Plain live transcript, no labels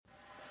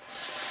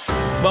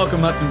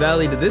Welcome, Hudson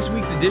Valley, to this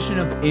week's edition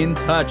of In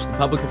Touch, the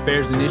public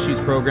affairs and issues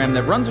program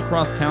that runs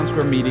across Town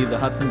Square Media, the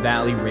Hudson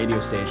Valley radio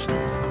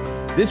stations.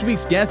 This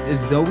week's guest is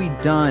Zoe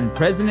Dunn,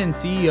 President and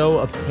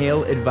CEO of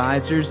Hale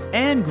Advisors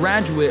and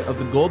graduate of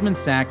the Goldman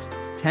Sachs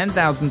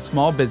 10,000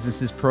 Small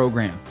Businesses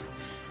program.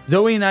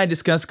 Zoe and I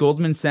discuss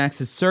Goldman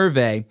Sachs'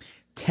 survey,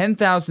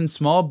 10,000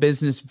 Small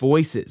Business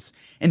Voices,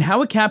 and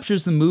how it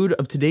captures the mood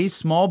of today's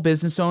small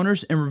business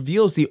owners and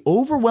reveals the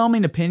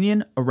overwhelming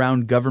opinion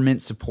around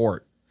government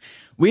support.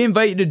 We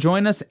invite you to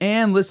join us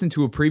and listen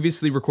to a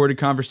previously recorded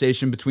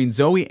conversation between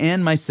Zoe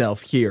and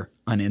myself here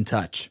on In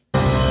Touch.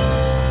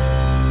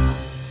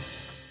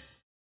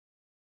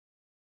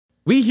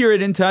 We here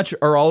at In Touch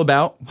are all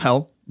about,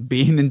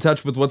 being in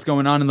touch with what's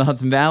going on in the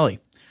Hudson Valley.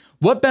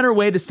 What better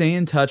way to stay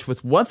in touch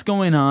with what's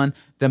going on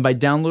than by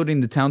downloading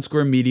the Town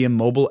Square Media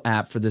mobile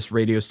app for this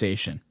radio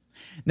station?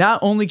 Not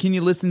only can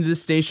you listen to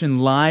this station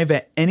live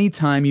at any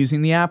time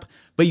using the app,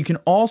 but you can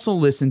also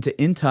listen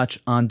to In Touch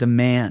on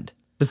demand.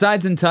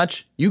 Besides In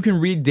Touch, you can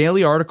read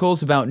daily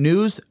articles about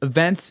news,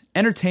 events,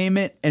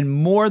 entertainment, and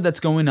more that's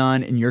going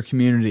on in your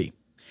community.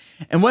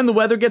 And when the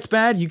weather gets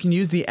bad, you can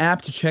use the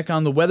app to check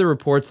on the weather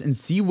reports and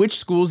see which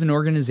schools and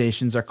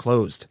organizations are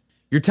closed.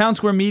 Your Town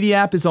Square Media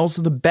app is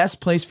also the best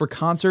place for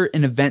concert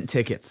and event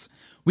tickets.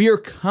 We are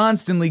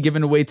constantly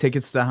giving away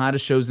tickets to the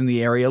hottest shows in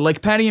the area,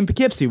 like Patty and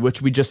Poughkeepsie,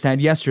 which we just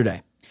had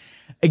yesterday.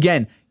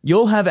 Again,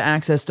 you'll have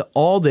access to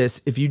all this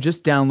if you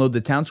just download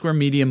the Town Square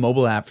Media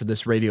mobile app for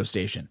this radio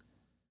station.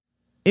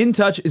 In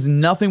Touch is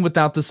nothing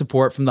without the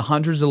support from the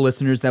hundreds of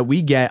listeners that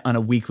we get on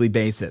a weekly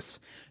basis.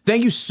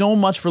 Thank you so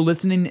much for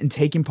listening and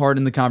taking part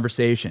in the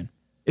conversation.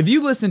 If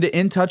you listen to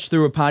In Touch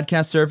through a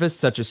podcast service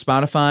such as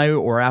Spotify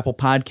or Apple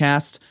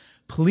Podcasts,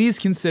 please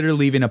consider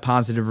leaving a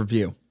positive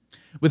review.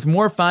 With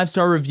more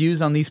 5-star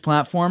reviews on these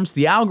platforms,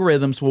 the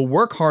algorithms will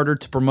work harder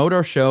to promote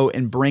our show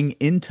and bring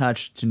In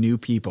Touch to new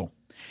people.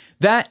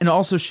 That and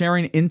also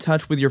sharing In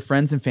Touch with your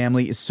friends and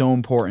family is so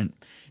important.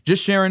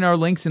 Just sharing our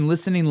links and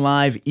listening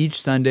live each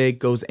Sunday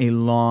goes a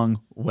long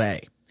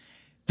way.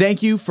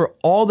 Thank you for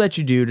all that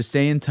you do to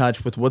stay in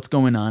touch with what's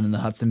going on in the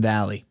Hudson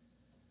Valley.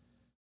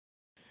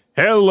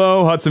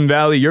 Hello, Hudson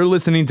Valley. You're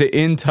listening to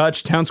In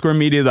Touch, Town Square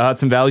Media, the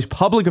Hudson Valley's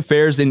public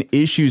affairs and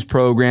issues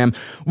program.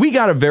 We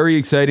got a very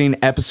exciting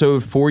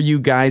episode for you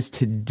guys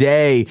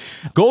today.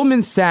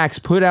 Goldman Sachs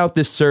put out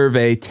this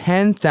survey,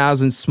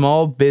 10,000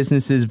 Small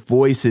Businesses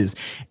Voices,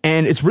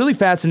 and it's really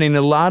fascinating.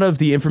 A lot of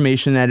the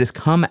information that has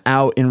come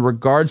out in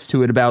regards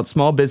to it about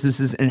small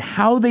businesses and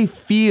how they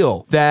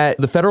feel that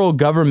the federal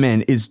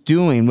government is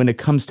doing when it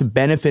comes to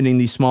benefiting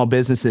these small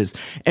businesses.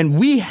 And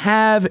we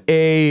have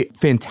a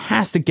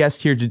fantastic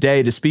guest here today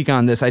to speak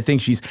on this. I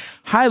think she's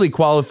highly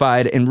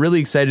qualified and really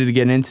excited to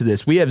get into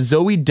this. We have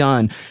Zoe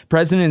Dunn,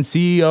 President and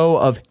CEO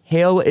of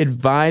Hale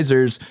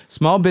Advisors,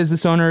 small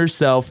business owner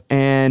herself,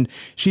 and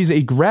she's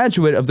a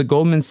graduate of the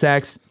Goldman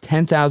Sachs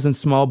 10,000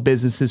 Small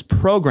Businesses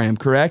program,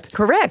 correct?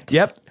 Correct.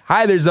 Yep.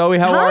 Hi there, Zoe.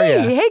 How are you?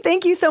 Hey,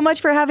 thank you so much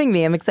for having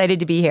me. I'm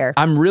excited to be here.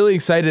 I'm really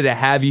excited to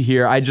have you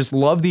here. I just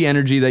love the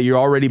energy that you're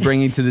already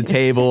bringing to the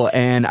table,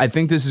 and I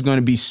think this is going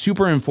to be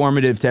super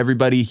informative to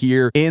everybody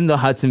here in the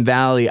Hudson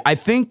Valley. I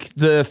think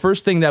the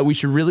first thing that we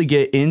should really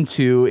get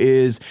into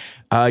is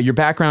your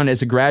background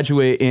as a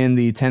graduate in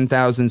the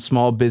 10,000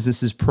 Small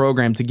Businesses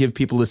program to give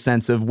people a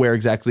sense of where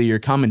exactly you're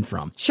coming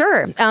from.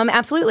 Sure.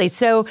 Absolutely.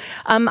 So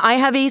I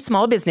have a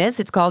small business.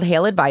 It's called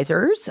Hale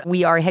Advisors.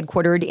 We are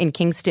headquartered in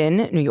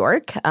Kingston, New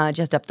York,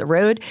 just up the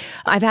road.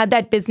 I've had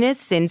that business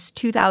since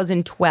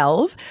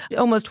 2012,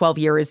 almost 12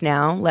 years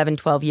now, 11,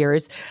 12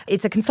 years.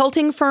 It's a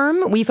consulting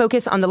firm. We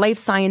focus on the life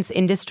science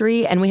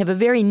industry, and we have a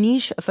very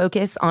niche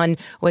focus on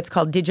what's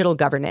called digital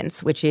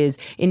governance, which is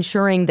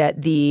ensuring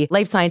that the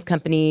life science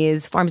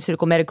companies,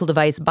 pharmaceutical, medical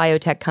device,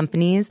 biotech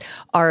companies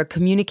are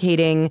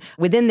communicating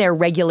within their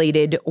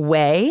regulated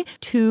way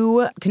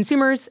to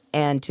consumers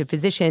and to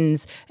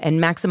physicians and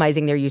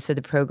maximizing their use of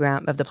the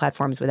program, of the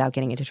platforms without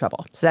getting into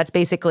trouble. So that's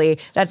the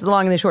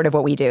long and the short of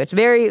what we do. It's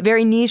very,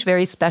 very niche,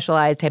 very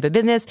specialized type of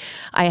business.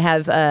 I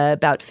have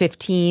about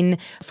 15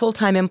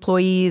 full-time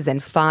employees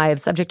and 5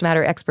 subject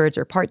matter experts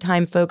or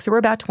part-time folks. So we're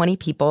about 20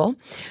 people.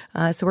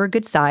 So we're a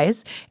good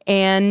size.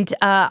 And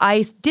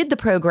I did the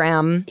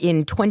program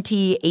in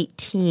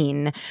 2018.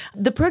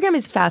 The program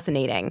is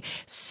fascinating.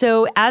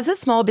 So as a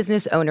small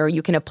business owner,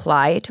 you can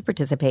apply to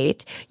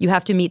participate. You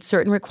have to meet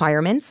certain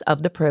requirements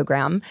of the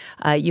program.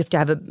 You have to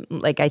have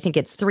I think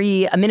it's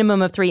a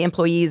minimum of 3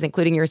 employees,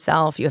 including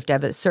yourself. You have to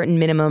have a certain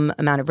minimum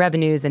amount of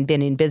revenues and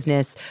been in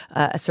business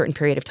a certain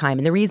period of time.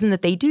 And the reason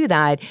that they do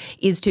that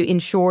is to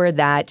ensure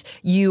that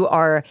you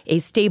are a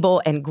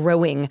stable and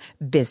growing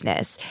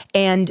business.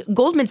 And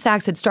Goldman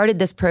Sachs had started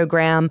this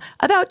program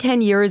about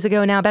 10 years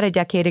ago now, about a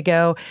decade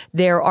ago.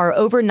 There are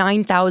over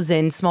 9,000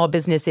 2,000 small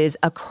businesses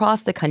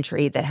across the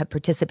country that have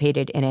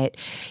participated in it.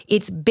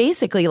 It's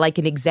basically like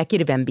an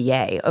executive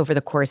MBA over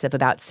the course of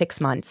about 6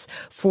 months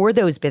for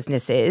those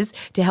businesses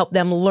to help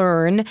them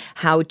learn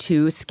how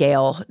to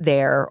scale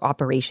their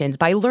operations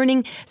by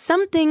learning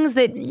some things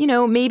that,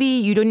 maybe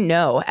you didn't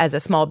know as a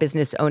small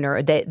business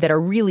owner that are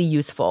really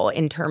useful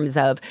in terms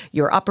of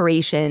your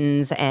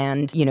operations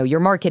and, your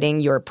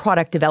marketing, your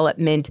product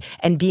development,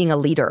 and being a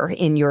leader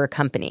in your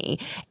company.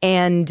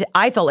 And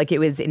I felt like it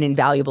was an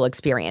invaluable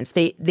experience.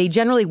 They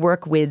generally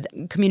work with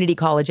community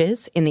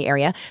colleges in the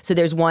area. So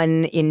there's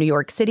one in New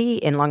York City,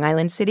 in Long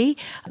Island City,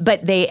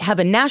 but they have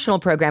a national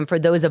program for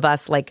those of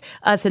us like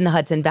us in the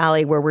Hudson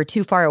Valley where we're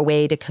too far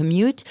away to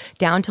commute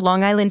down to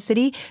Long Island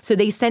City. So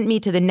they sent me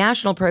to the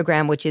national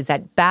program, which is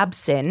at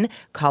Babson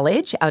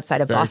College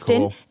outside of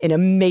Boston, cool. An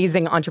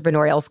amazing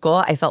entrepreneurial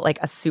school. I felt like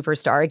a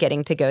superstar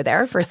getting to go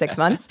there for 6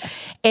 months.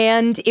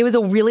 And it was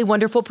a really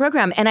wonderful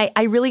program. And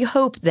I really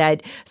hope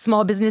that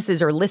small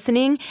businesses are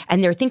listening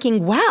and they're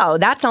thinking, wow,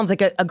 that sounds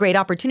like a great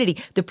opportunity.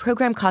 The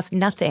program costs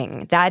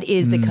nothing. That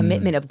is the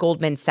commitment of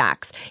Goldman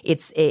Sachs.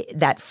 It's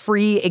that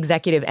free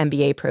executive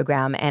MBA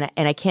program. And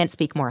I can't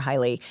speak more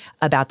highly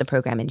about the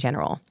program in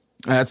general.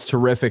 That's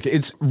terrific.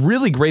 It's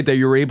really great that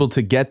you were able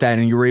to get that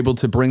and you were able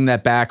to bring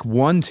that back,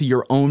 one, to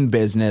your own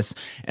business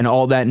and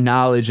all that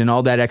knowledge and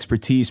all that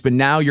expertise, but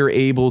now you're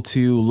able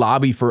to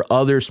lobby for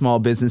other small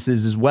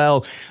businesses as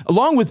well,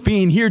 along with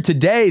being here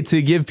today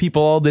to give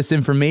people all this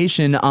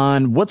information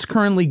on what's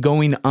currently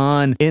going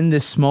on in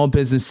this small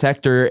business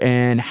sector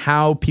and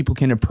how people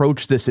can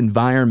approach this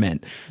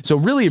environment. So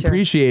really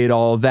appreciate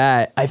all of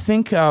that. I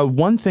think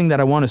one thing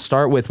that I want to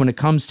start with when it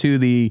comes to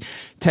the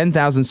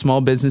 10,000 Small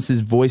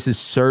Businesses Voices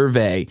survey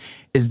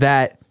is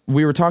that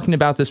we were talking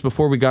about this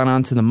before we got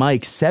onto the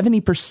mic.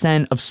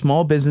 70% of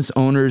small business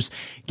owners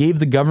gave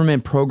the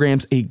government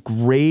programs a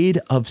grade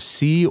of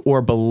C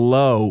or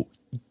below.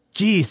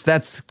 Geez,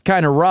 that's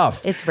kind of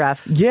rough. It's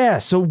rough. Yeah.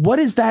 So what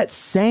is that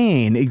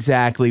saying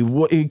exactly?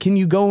 Can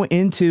you go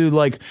into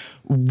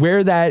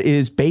where that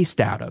is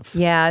based out of?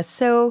 Yeah.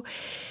 So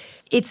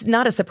it's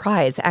not a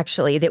surprise,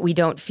 actually, that we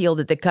don't feel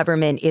that the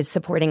government is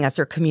supporting us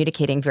or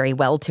communicating very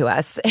well to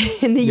us.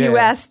 In the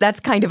U.S., that's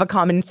kind of a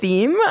common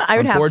theme, I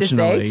would have to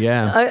say.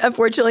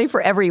 Unfortunately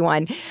for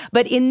everyone.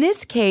 But in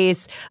this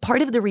case,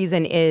 part of the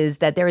reason is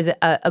that there is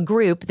a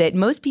group that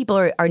most people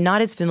are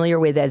not as familiar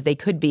with as they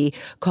could be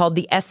called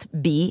the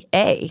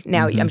SBA.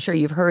 Now, I'm sure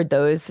you've heard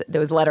those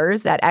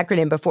letters, that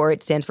acronym before.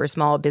 It stands for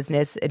Small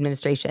Business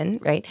Administration,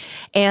 right?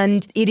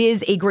 And it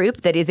is a group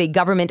that is a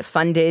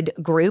government-funded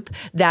group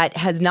that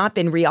has not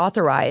been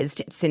reauthorized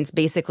since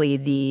basically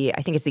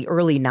I think it's the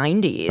early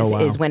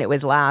 90s is when it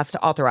was last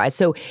authorized.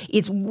 So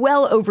it's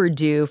well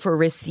overdue for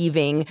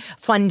receiving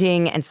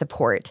funding and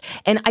support.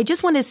 And I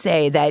just want to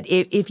say that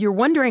if you're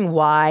wondering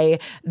why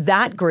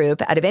that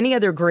group, out of any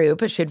other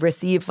group, should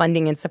receive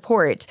funding and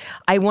support,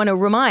 I want to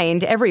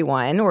remind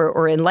everyone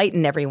or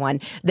enlighten everyone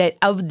that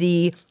of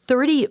the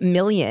 30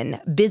 million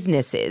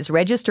businesses,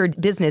 registered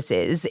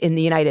businesses in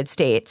the United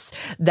States,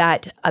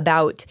 that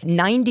about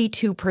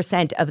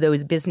 92% of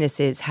those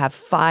businesses have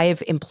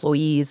 5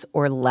 employees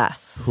or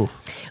less.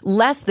 Oof.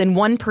 Less than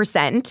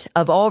 1%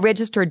 of all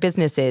registered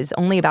businesses,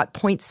 only about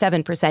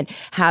 0.7%,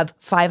 have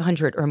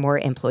 500 or more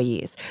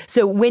employees.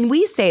 So when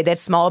we say that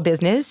small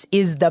business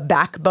is the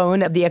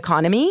backbone of the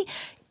economy,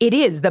 it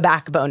is the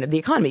backbone of the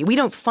economy. We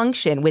don't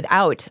function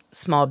without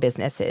small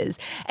businesses.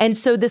 And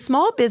so the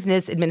Small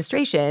Business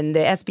Administration, the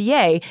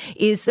SBA,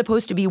 is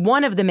supposed to be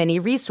one of the many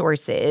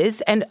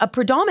resources and a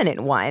predominant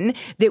one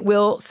that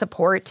will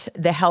support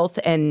the health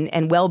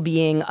and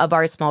well-being of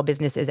our small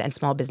businesses and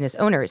small business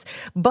owners.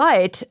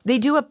 But they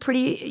do a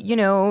pretty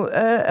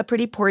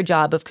poor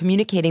job of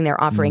communicating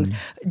their offerings.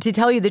 To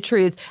tell you the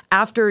truth,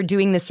 after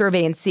doing the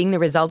survey and seeing the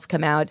results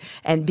come out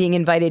and being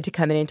invited to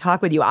come in and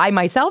talk with you, I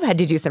myself had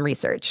to do some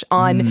research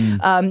on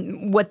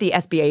what the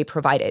SBA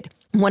provided.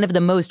 One of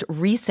the most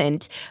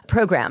recent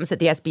programs that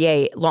the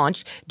SBA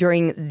launched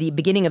during the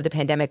beginning of the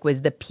pandemic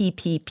was the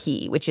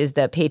PPP, which is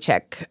the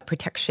Paycheck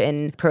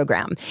Protection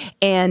Program.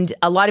 And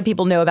a lot of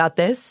people know about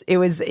this. It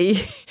was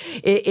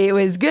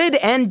good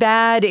and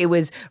bad. It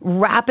was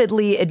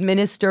rapidly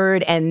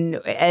administered. And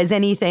as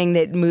anything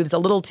that moves a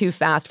little too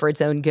fast for its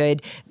own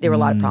good, there were a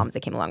lot of problems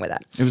that came along with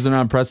that. It was an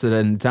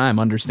unprecedented time,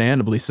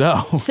 understandably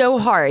so. So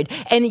hard.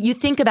 And you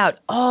think about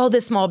all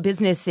the small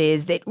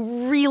businesses that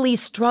really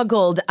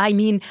struggled. I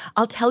mean,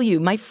 I'll tell you,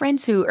 my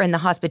friends who are in the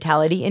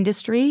hospitality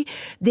industry,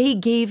 they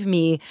gave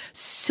me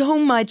so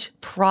much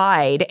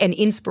pride and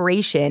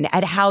inspiration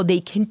at how they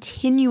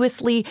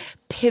continuously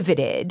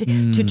pivoted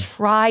to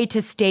try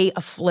to stay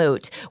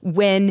afloat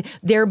when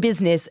their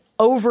business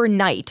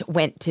overnight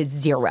went to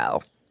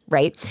zero.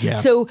 right? Yeah.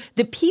 So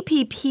the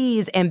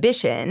PPP's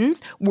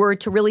ambitions were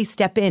to really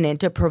step in and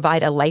to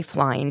provide a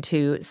lifeline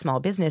to small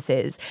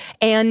businesses.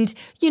 And,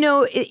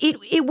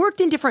 it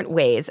worked in different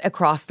ways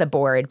across the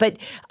board. But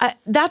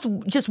that's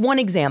just one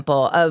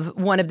example of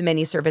one of the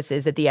many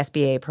services that the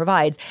SBA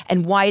provides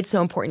and why it's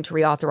so important to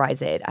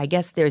reauthorize it. I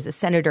guess there's a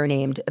senator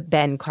named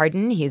Ben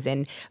Cardin. He's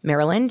in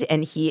Maryland,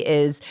 and he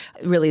is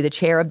really the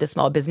chair of the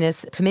Small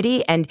Business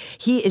Committee. And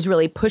he is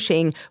really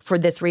pushing for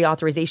this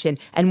reauthorization.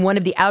 And one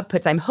of the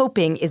outputs I'm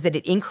hoping is that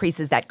it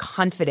increases that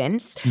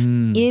confidence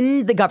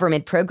in the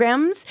government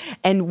programs,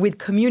 and with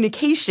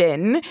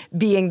communication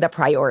being the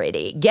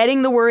priority,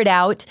 getting the word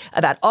out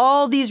about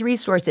all these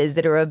resources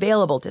that are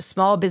available to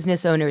small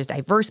business owners,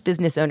 diverse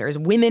business owners,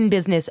 women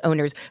business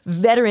owners,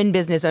 veteran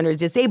business owners,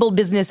 disabled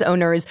business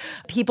owners,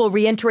 people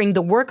reentering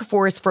the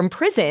workforce from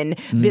prison,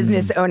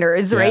 business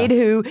owners, right,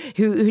 who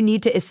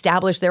need to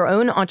establish their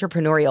own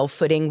entrepreneurial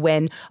footing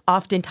when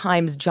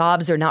oftentimes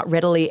jobs are not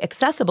readily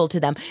accessible to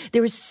them.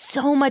 There is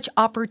so much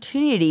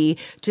opportunity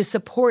to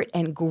support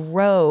and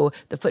grow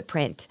the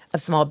footprint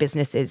of small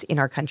businesses in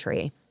our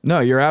country. No,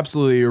 you're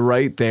absolutely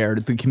right there.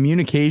 The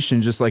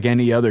communication, just like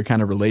any other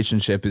kind of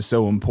relationship, is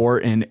so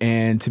important.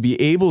 And to be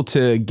able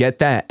to get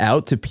that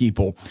out to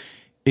people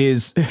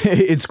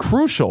it's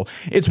crucial.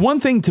 It's one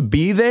thing to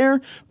be there,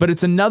 but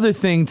it's another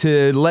thing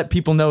to let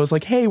people know it's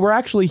like, hey, we're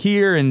actually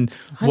here and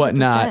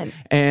whatnot. 100%.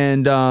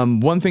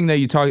 And one thing that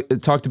you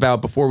talked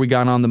about before we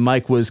got on the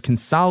mic was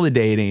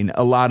consolidating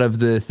a lot of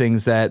the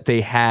things that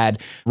they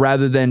had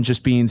rather than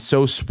just being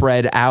so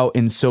spread out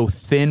and so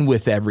thin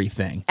with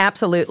everything.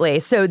 Absolutely.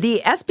 So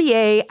the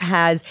SBA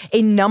has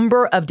a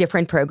number of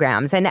different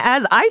programs. And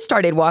as I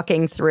started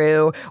walking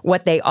through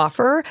what they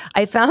offer,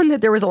 I found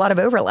that there was a lot of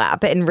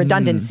overlap and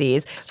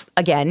redundancies.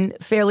 Again,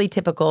 fairly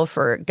typical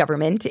for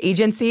government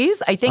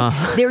agencies. I think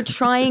they're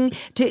trying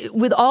to,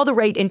 with all the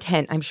right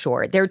intent, I'm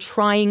sure, they're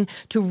trying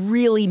to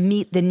really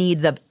meet the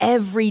needs of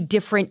every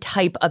different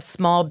type of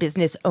small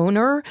business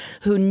owner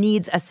who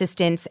needs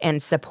assistance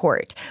and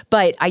support.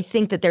 But I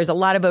think that there's a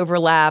lot of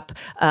overlap.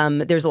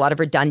 There's a lot of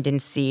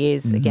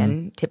redundancies,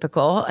 again,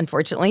 typical,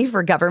 unfortunately,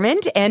 for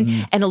government,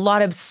 and a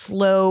lot of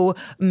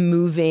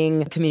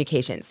slow-moving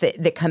communications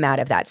that come out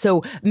of that.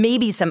 So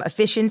maybe some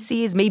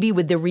efficiencies, maybe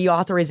with the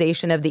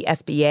reauthorization of the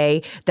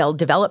SBA, they'll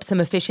develop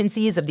some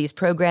efficiencies of these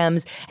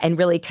programs and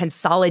really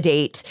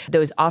consolidate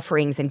those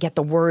offerings and get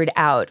the word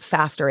out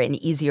faster and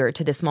easier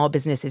to the small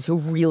businesses who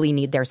really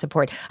need their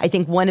support. I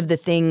think one of the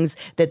things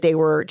that they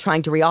were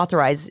trying to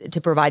reauthorize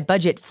to provide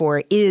budget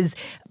for is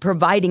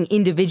providing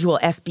individual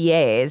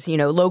SBAs,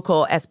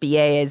 local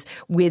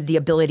SBAs, with the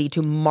ability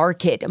to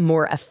market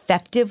more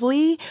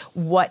effectively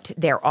what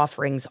their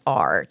offerings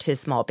are to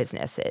small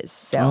businesses.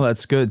 So,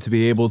 that's good to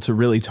be able to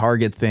really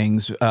target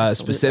things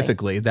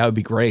specifically. That would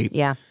be great.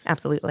 Yeah,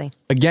 absolutely.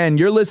 Again,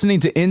 you're listening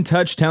to In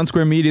Touch, Town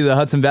Square Media, the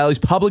Hudson Valley's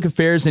Public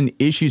Affairs and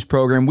Issues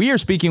program. We are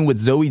speaking with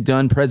Zoe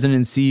Dunn, President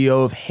and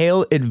CEO of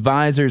Hale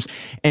Advisors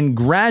and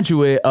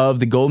graduate of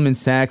the Goldman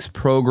Sachs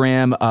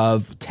program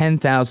of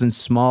 10,000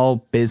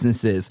 small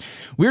businesses.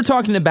 We're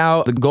talking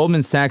about the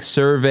Goldman Sachs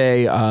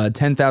survey,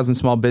 10,000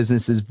 small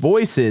businesses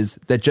voices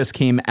that just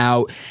came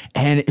out.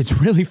 And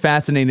it's really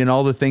fascinating,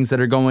 all the things that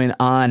are going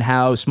on,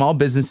 how small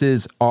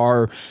businesses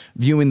are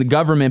viewing the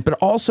government, but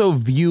also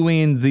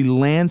viewing the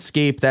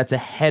landscape that's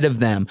ahead of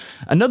them.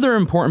 Another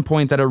important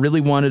point that I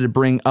really wanted to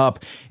bring up,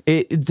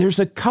 there's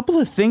a couple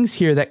of things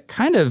here that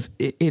kind of,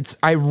 it's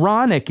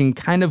ironic and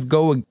kind of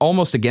go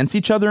almost against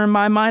each other in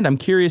my mind. I'm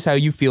curious how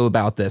you feel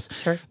about this.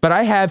 Sure. But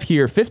I have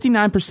here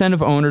 59%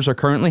 of owners are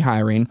currently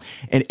hiring,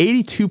 and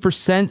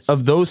 82%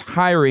 of those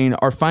hiring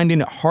are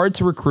finding it hard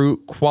to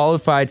recruit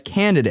qualified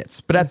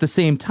candidates. But at the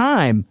same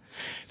time,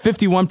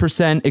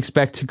 51%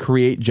 expect to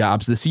create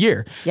jobs this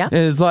year. Yeah.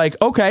 And it's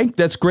like, okay,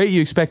 that's great.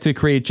 You expect to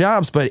create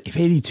jobs, but if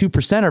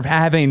 82% are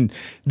having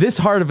this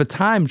hard of a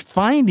time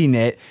finding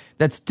it,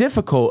 that's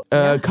difficult.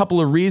 A couple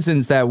of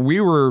reasons that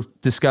we were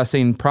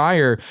discussing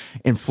prior: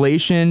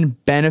 inflation,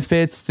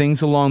 benefits,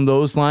 things along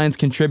those lines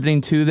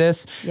contributing to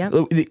this. Yep.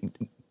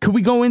 Could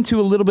we go into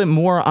a little bit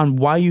more on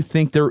why you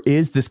think there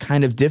is this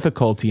kind of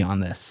difficulty on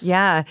this?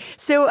 Yeah.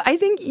 So I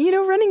think,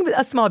 running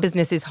a small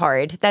business is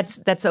hard.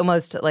 That's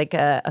almost like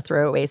a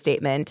throwaway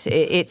statement.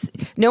 It's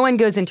no one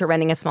goes into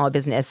running a small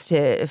business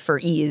for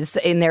ease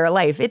in their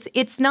life.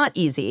 It's not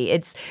easy.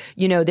 It's,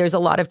 there's a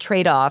lot of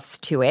trade-offs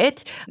to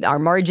it. Our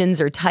margins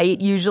are tight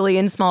usually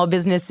in small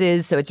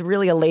businesses. So it's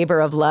really a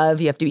labor of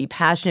love. You have to be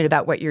passionate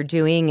about what you're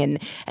doing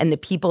and the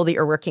people that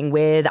you're working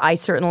with. I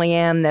certainly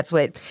am. That's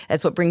what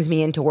brings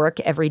me into work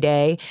every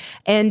day.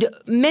 And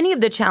many of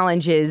the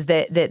challenges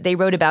that they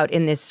wrote about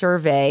in this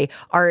survey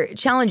are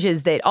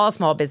challenges that all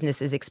small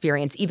businesses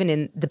experience, even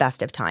in the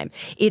best of time.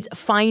 It's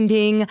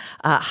finding,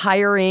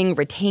 hiring,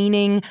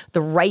 retaining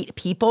the right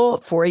people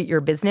for your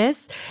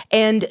business.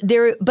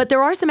 But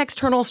there are some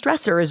external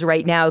stressors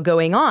right now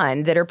going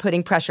on that are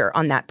putting pressure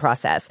on that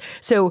process.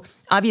 So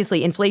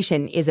obviously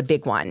inflation is a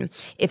big one.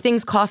 If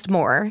things cost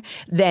more,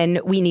 then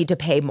we need to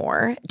pay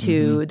more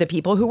to the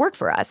people who work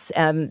for us.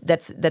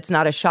 That's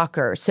not a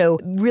shocker. So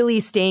really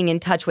staying in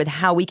touch with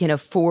how we can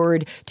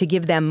afford to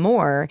give them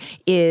more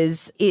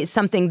is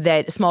something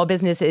that small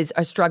businesses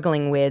are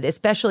struggling with,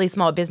 especially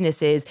small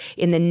businesses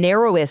in the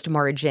narrowest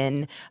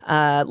margin,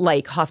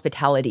 like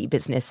hospitality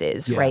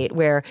businesses, right?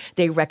 Where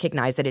they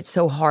recognize that it's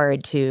so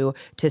hard to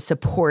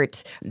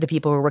support the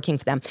people who are working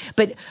for them.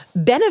 But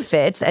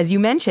benefits, as you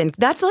mentioned,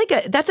 that's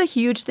a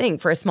huge thing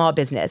for a small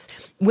business.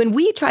 When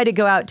we try to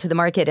go out to the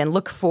market and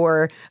look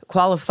for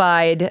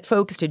qualified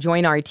folks to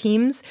join our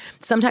teams,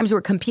 sometimes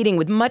we're competing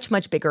with much,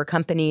 much bigger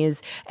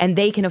companies, and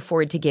they can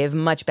afford to give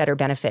much better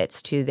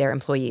benefits to their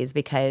employees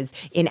because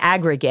in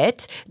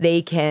aggregate,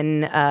 they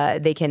can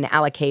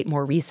allocate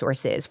more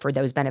resources for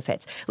those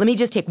benefits. Let me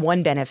just take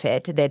one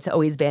benefit that's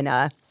always been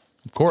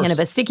kind of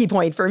a sticky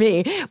point for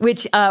me,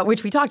 which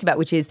we talked about,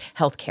 which is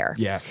healthcare.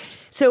 Yes.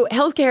 So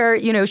healthcare,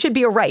 should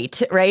be a right,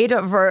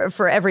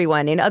 for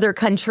everyone. In other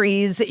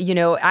countries,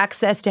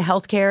 access to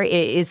healthcare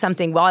is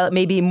something, while it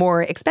may be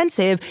more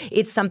expensive,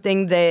 it's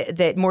something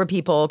that more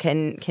people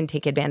can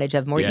take advantage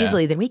of more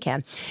easily than we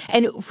can.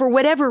 And for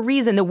whatever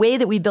reason, the way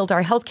that we built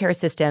our healthcare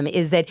system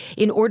is that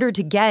in order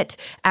to get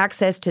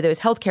access to those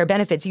healthcare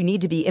benefits, you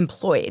need to be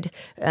employed.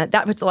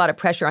 That puts a lot of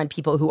pressure on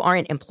people who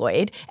aren't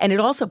employed. And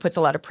it also puts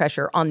a lot of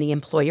pressure on the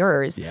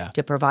employers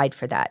to provide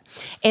for that.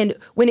 And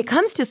when it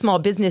comes to small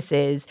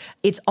businesses,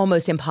 it's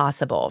almost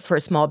impossible for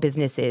small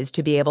businesses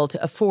to be able to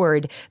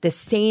afford the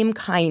same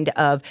kind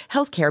of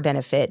healthcare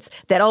benefits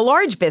that a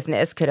large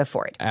business could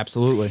afford.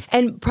 Absolutely.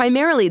 And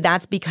primarily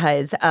that's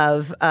because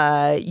of,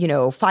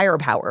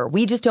 firepower.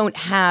 We just don't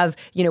have,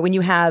 when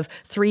you have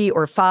 3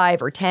 or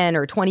 5 or 10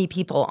 or 20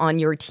 people on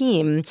your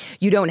team,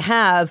 you don't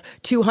have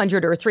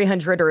 200 or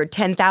 300 or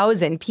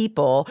 10,000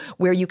 people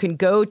where you can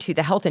go to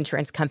the health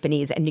insurance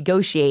companies and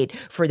negotiate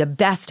for the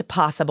best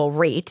possible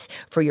rate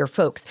for your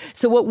folks.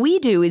 So what we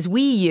do is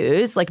we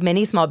use, like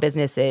many small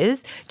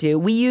businesses do,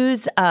 we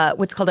use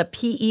what's called a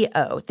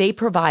PEO. They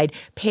provide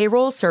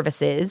payroll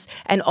services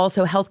and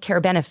also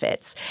healthcare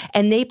benefits.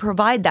 And they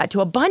provide that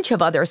to a bunch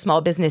of other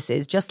small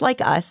businesses just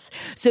like us.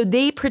 So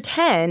they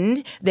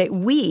pretend that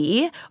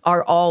we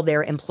are all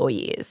their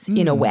employees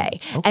in a way.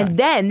 Okay. And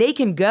then they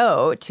can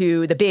go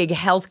to the big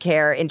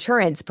healthcare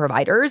insurance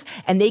providers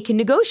and they can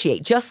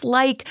negotiate, just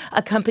like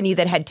a company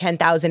that had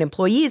 10,000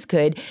 employees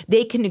could.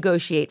 They can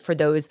negotiate for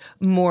those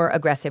more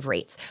aggressive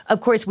rates.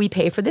 Of course, we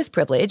pay for this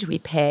privilege. We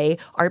pay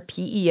our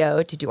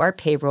PEO to do our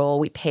payroll.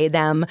 We pay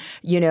them,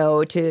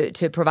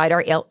 to provide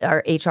our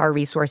HR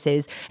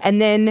resources.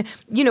 And then,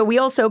 we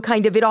also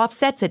it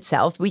offsets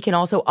itself. We can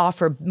also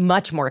offer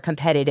much more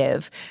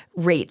competitive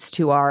rates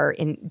to our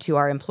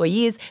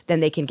employees than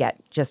they can get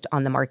just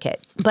on the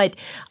market. But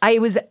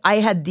I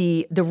had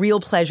the real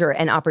pleasure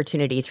and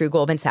opportunity through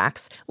Goldman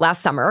Sachs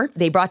last summer.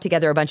 They brought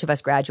together a bunch of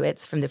us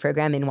graduates from the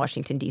program in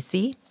Washington,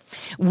 D.C.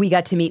 We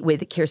got to meet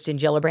with Kirsten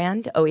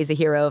Gillibrand, always a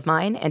hero of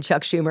mine, and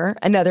Chuck Schumer,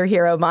 another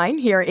hero of mine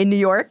here in New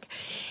York.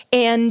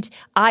 And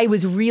I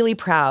was really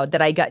proud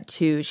that I got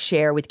to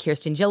share with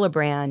Kirsten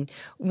Gillibrand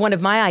one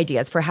of my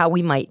ideas for how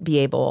we might be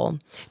able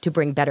to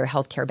bring better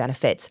healthcare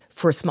benefits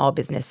for small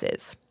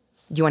businesses.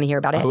 Do you want to hear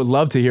about it? I would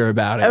love to hear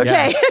about it.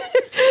 Okay. Yes.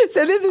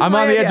 So this is I'm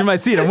on the edge of my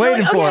seat. I'm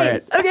waiting for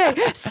it. Okay.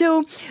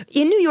 So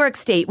in New York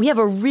State, we have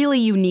a really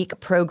unique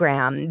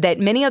program that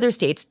many other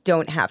states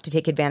don't have to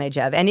take advantage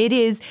of. And it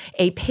is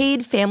a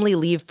paid family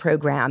leave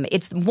program.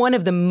 It's one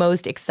of the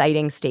most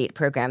exciting state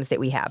programs that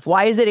we have.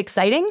 Why is it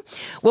exciting?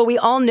 Well, we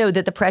all know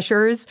that the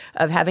pressures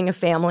of having a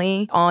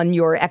family on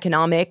your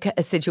economic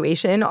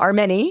situation are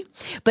many,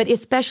 but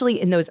especially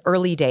in those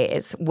early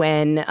days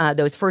when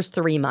those first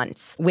 3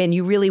 months, when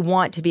you really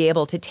want to be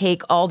able to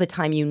take all the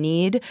time you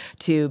need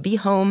to be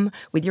home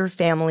with your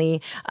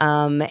family,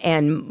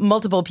 and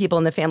multiple people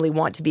in the family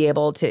want to be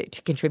able to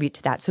contribute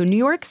to that. So New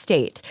York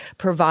State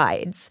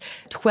provides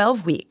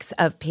 12 weeks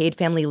of paid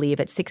family leave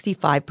at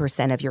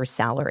 65% of your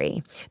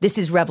salary. This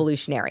is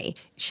revolutionary.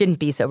 Shouldn't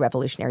be so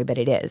revolutionary, but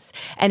it is.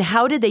 And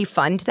how do they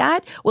fund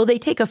that? Well, they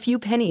take a few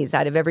pennies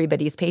out of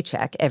everybody's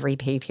paycheck every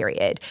pay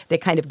period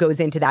that kind of goes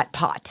into that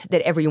pot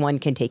that everyone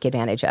can take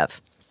advantage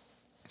of.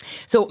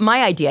 So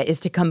my idea is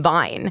to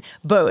combine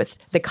both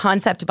the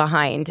concept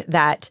behind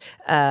that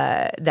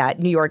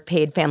New York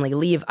paid family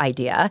leave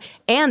idea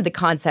and the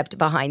concept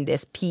behind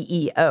this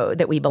PEO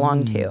that we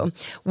belong to.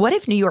 What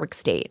if New York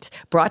State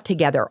brought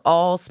together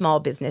all small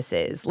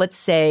businesses, let's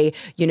say,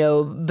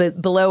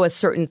 below a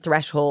certain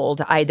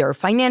threshold, either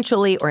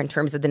financially or in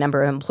terms of the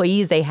number of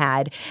employees they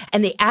had,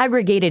 and they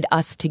aggregated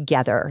us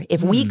together?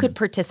 If we could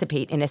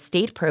participate in a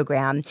state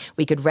program,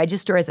 we could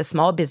register as a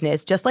small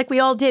business, just like we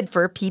all did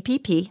for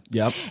PPP.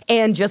 Yep.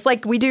 And just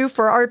like we do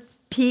for our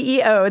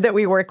PEO that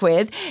we work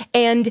with.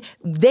 And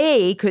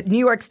New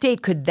York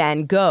State could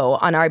then go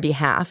on our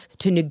behalf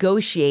to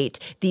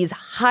negotiate these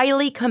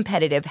highly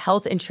competitive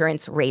health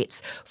insurance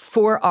rates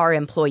for our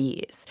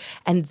employees.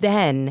 And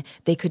then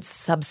they could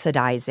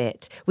subsidize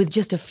it with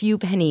just a few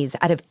pennies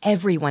out of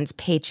everyone's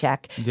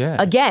paycheck. Yeah.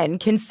 Again,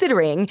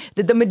 considering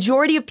that the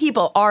majority of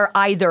people are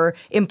either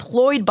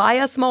employed by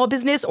a small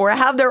business or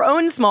have their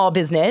own small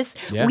business,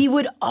 we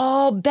would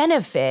all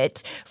benefit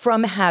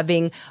from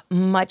having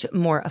much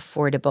more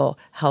affordable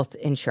health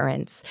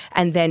insurance.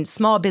 And then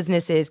small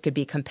businesses could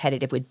be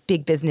competitive with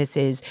big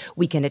businesses.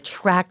 We can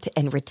attract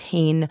and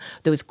retain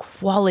those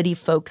quality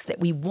folks that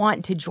we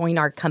want to join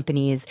our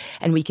companies,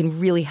 and we can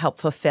really help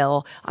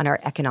fulfill on our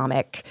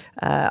economic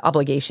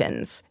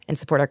obligations and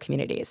support our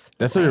communities.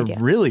 That's a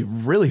really,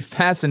 really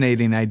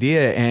fascinating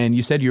idea. And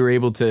you said you were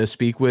able to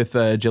speak with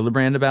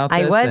Gillibrand about this?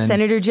 I was.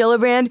 Senator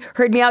Gillibrand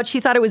heard me out. She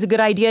thought it was a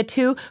good idea,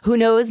 too. Who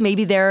knows?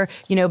 Maybe they're,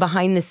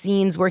 behind the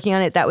scenes working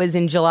on it. That was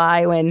in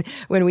July when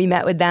we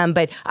met with them.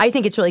 But I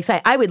think it's really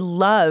exciting. I would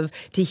love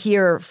to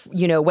hear,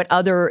 what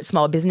other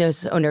small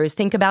business owners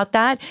think about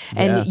that.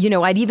 And,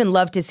 I'd even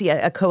love to see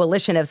a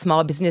coalition of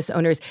small business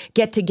owners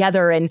get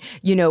together and,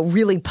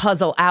 really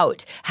puzzle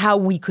out how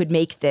we could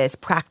make this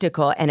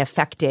practical and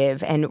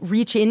effective and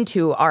reach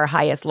into our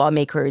highest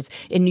lawmakers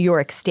in New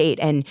York State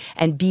and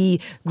be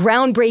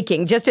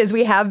groundbreaking, just as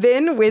we have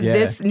been with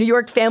this New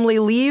York family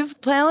leave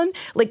plan.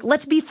 Like,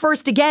 let's be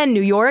first again,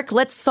 New York.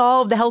 Let's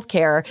solve the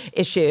healthcare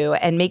issue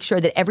and make sure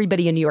that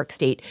everybody in New York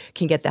State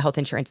can get the health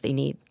insurance they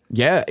need.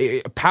 Yeah,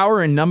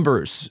 power in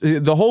numbers.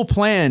 The whole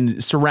plan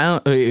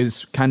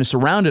is kind of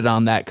surrounded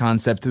on that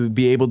concept to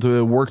be able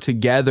to work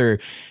together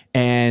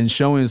and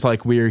showing us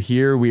like we are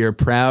here, we are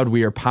proud,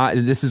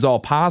 this is all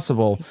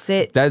possible.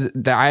 That's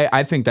it.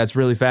 I think that's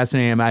really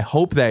fascinating. And I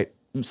hope that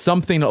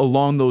something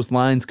along those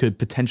lines could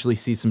potentially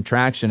see some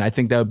traction. I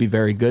think that would be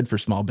very good for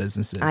small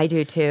businesses. I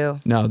do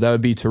too. No, that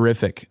would be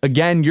terrific.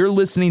 Again, you're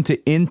listening to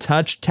In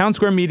Touch, Town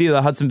Square Media,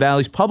 the Hudson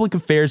Valley's Public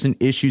Affairs and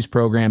Issues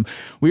program.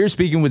 We are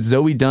speaking with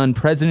Zoe Dunn,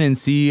 President and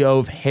CEO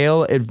of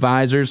Hale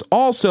Advisors,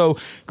 also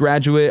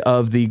graduate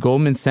of the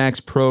Goldman Sachs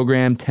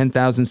program,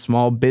 10,000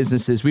 Small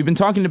Businesses. We've been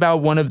talking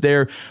about one of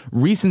their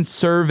recent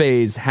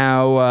surveys,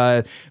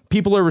 how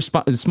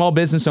small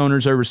business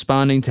owners are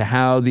responding to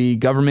how the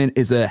government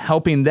is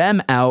helping them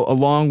out,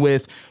 along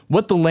with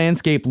what the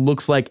landscape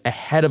looks like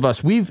ahead of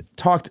us. We've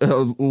talked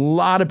a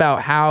lot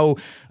about how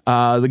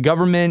the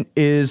government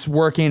is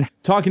working,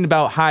 talking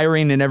about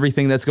hiring and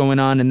everything that's going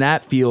on in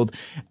that field.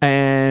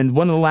 And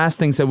one of the last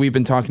things that we've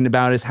been talking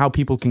about is how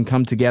people can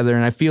come together.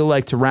 And I feel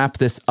like to wrap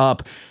this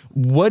up,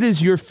 what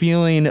is your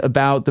feeling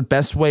about the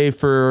best way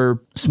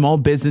for small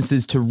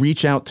businesses to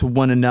reach out to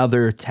one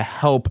another to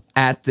help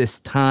at this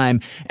time?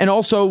 And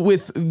also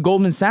with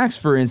Goldman Sachs,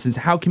 for instance,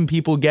 how can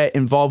people get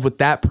involved with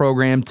that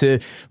program to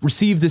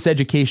receive this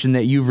education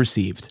that you've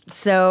received?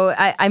 So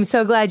I'm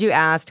so glad you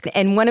asked.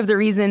 And one of the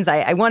reasons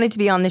I wanted to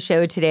be on the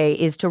show today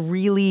is to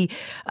really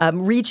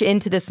reach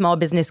into the small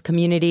business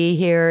community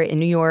here in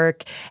New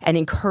York and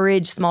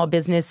encourage small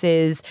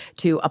businesses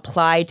to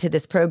apply to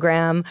this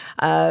program.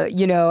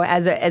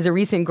 As a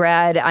recent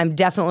grad, I'm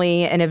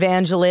definitely an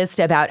evangelist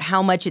about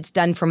how much it's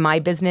done for my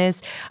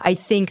business. I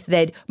think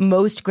that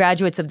most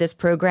graduates of this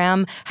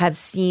program have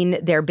seen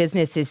their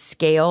businesses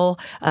scale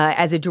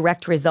as a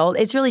direct result.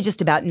 It's really just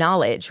about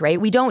knowledge,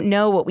 right? We don't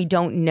know what we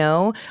don't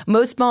know.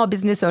 Most small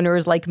business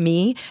owners like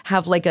me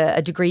have like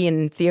a degree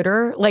in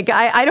theater. Like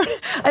I don't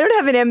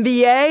have an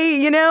MBA,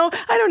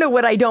 I don't know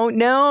what I don't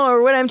know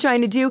or what I'm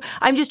trying to do.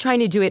 I'm just trying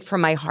to do it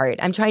from my heart.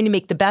 I'm trying to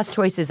make the best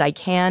choices I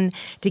can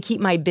to keep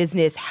my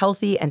business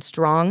healthy and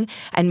strong,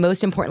 and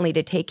most importantly,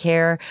 to take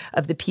care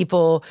of the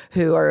people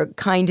who are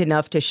kind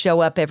enough to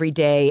show up every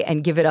day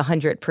and give it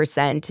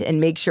 100% and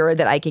make sure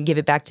that I can give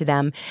it back to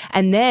them.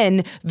 And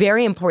then,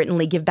 very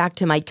importantly, give back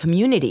to my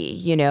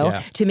community,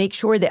 to make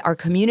sure that our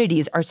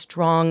communities are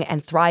strong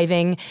and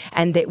thriving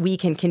and that we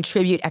can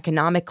contribute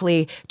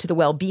economically to the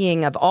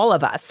well-being of all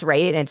of us,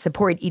 right? And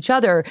support each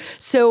other.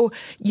 So,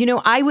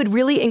 I would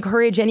really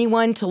encourage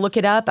anyone to look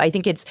it up. I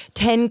think it's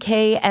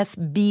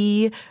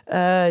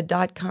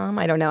 10ksb.com.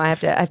 I don't know. I have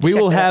to We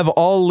will have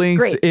all links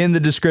Great. In the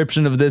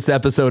description of this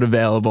episode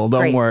available.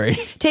 Don't worry.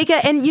 Take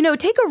a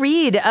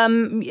read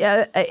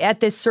at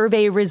this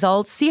survey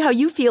results. See how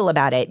you feel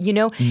about it.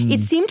 It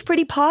seemed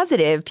pretty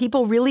positive.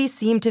 People really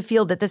seemed to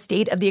feel that the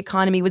state of the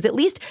economy was at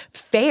least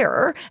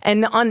fair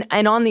and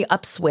on the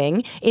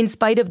upswing, in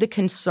spite of the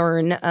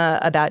concern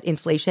about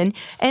inflation.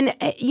 And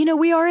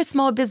we are a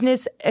small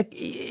business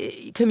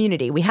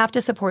community. We have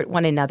to support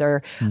one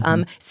another.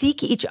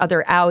 Seek each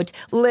other out.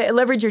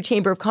 Leverage your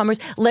Chamber of Commerce.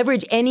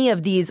 Leverage any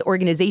of these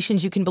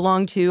organizations you can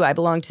belong to. I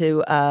belong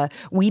to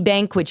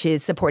WeBank, which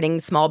is supporting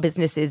small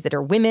businesses that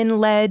are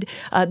women-led.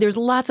 There's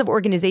lots of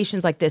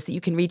organizations like this that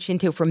you can reach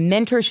into for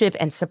mentorship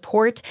and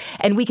support,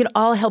 and we can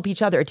all help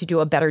each other to do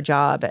a better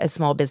job as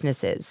small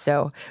businesses.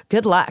 So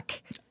good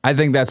luck. I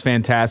think that's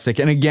fantastic.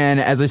 And again,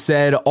 as I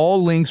said,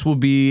 all links will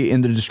be in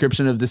the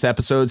description of this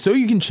episode. So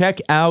you can check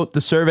out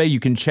the survey.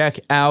 You can check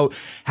out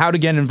how to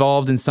get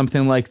involved in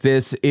something like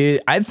this.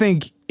 I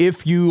think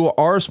if you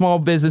are a small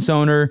business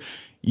owner,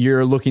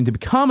 you're looking to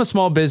become a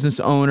small business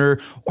owner,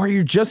 or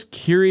you're just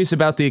curious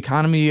about the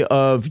economy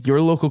of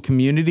your local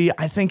community,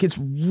 I think it's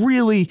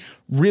really,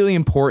 really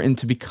important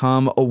to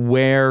become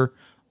aware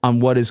on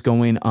what is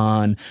going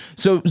on.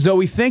 So,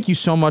 Zoe, thank you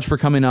so much for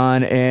coming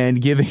on and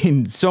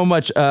giving so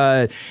much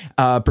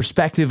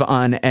perspective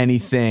on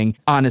anything.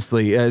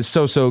 Honestly,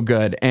 so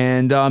good.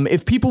 And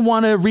if people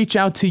want to reach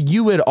out to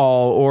you at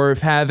all, or if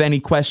have any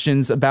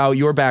questions about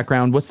your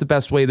background, what's the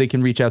best way they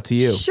can reach out to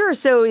you? Sure.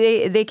 So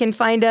they can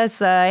find us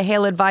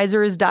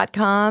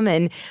haleadvisors.com,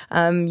 and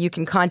you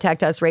can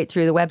contact us right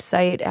through the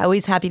website.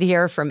 Always happy to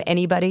hear from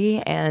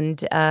anybody.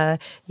 And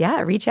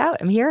reach out.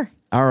 I'm here.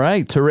 All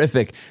right.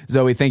 Terrific.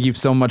 Zoe, thank you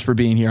so much for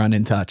being here on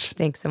In Touch.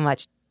 Thanks so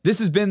much. This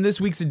has been this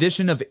week's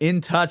edition of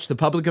In Touch, the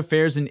public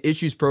affairs and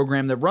issues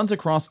program that runs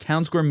across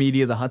Town Square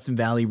Media, the Hudson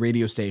Valley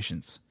radio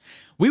stations.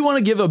 We want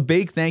to give a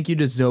big thank you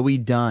to Zoe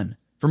Dunn.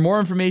 For more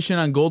information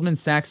on Goldman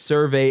Sachs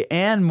survey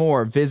and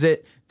more,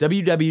 visit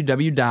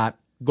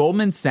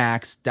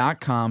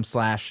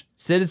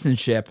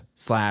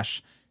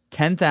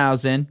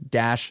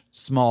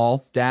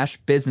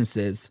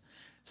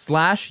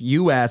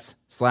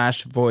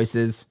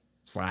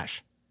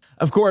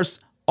Of course,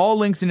 all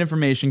links and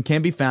information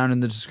can be found in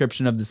the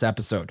description of this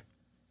episode.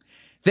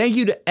 Thank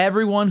you to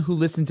everyone who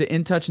listened to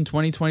In Touch in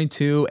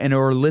 2022 and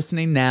are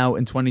listening now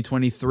in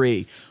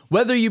 2023.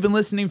 Whether you've been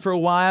listening for a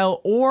while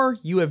or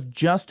you have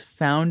just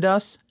found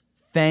us,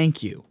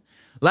 thank you.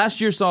 Last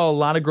year saw a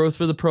lot of growth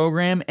for the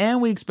program,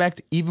 and we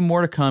expect even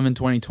more to come in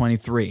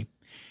 2023.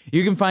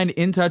 You can find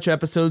In Touch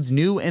episodes,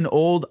 new and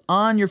old,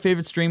 on your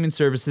favorite streaming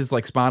services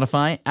like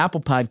Spotify, Apple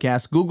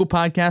Podcasts, Google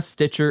Podcasts,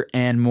 Stitcher,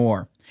 and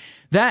more.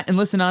 That and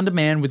listen on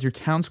demand with your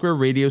Town Square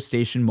radio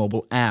station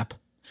mobile app.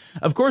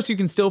 Of course, you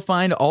can still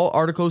find all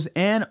articles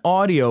and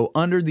audio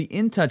under the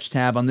In Touch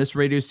tab on this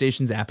radio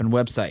station's app and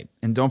website.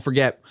 And don't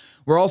forget,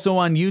 we're also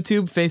on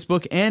YouTube,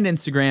 Facebook, and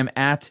Instagram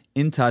at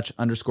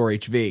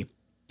InTouch_HV.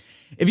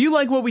 If you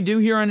like what we do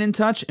here on In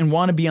Touch and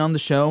want to be on the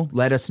show,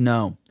 let us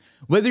know.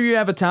 Whether you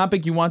have a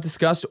topic you want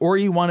discussed or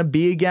you want to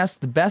be a guest,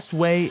 the best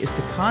way is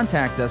to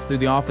contact us through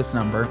the office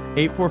number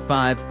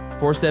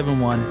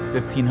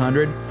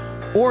 845-471-1500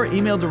 or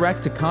email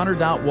direct to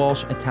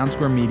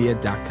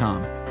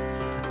connor.walsh@townsquaremedia.com.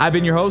 I've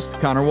been your host,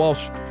 Connor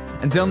Walsh.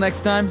 Until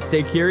next time,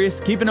 stay curious,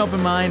 keep an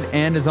open mind,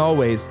 and as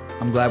always,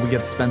 I'm glad we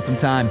get to spend some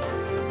time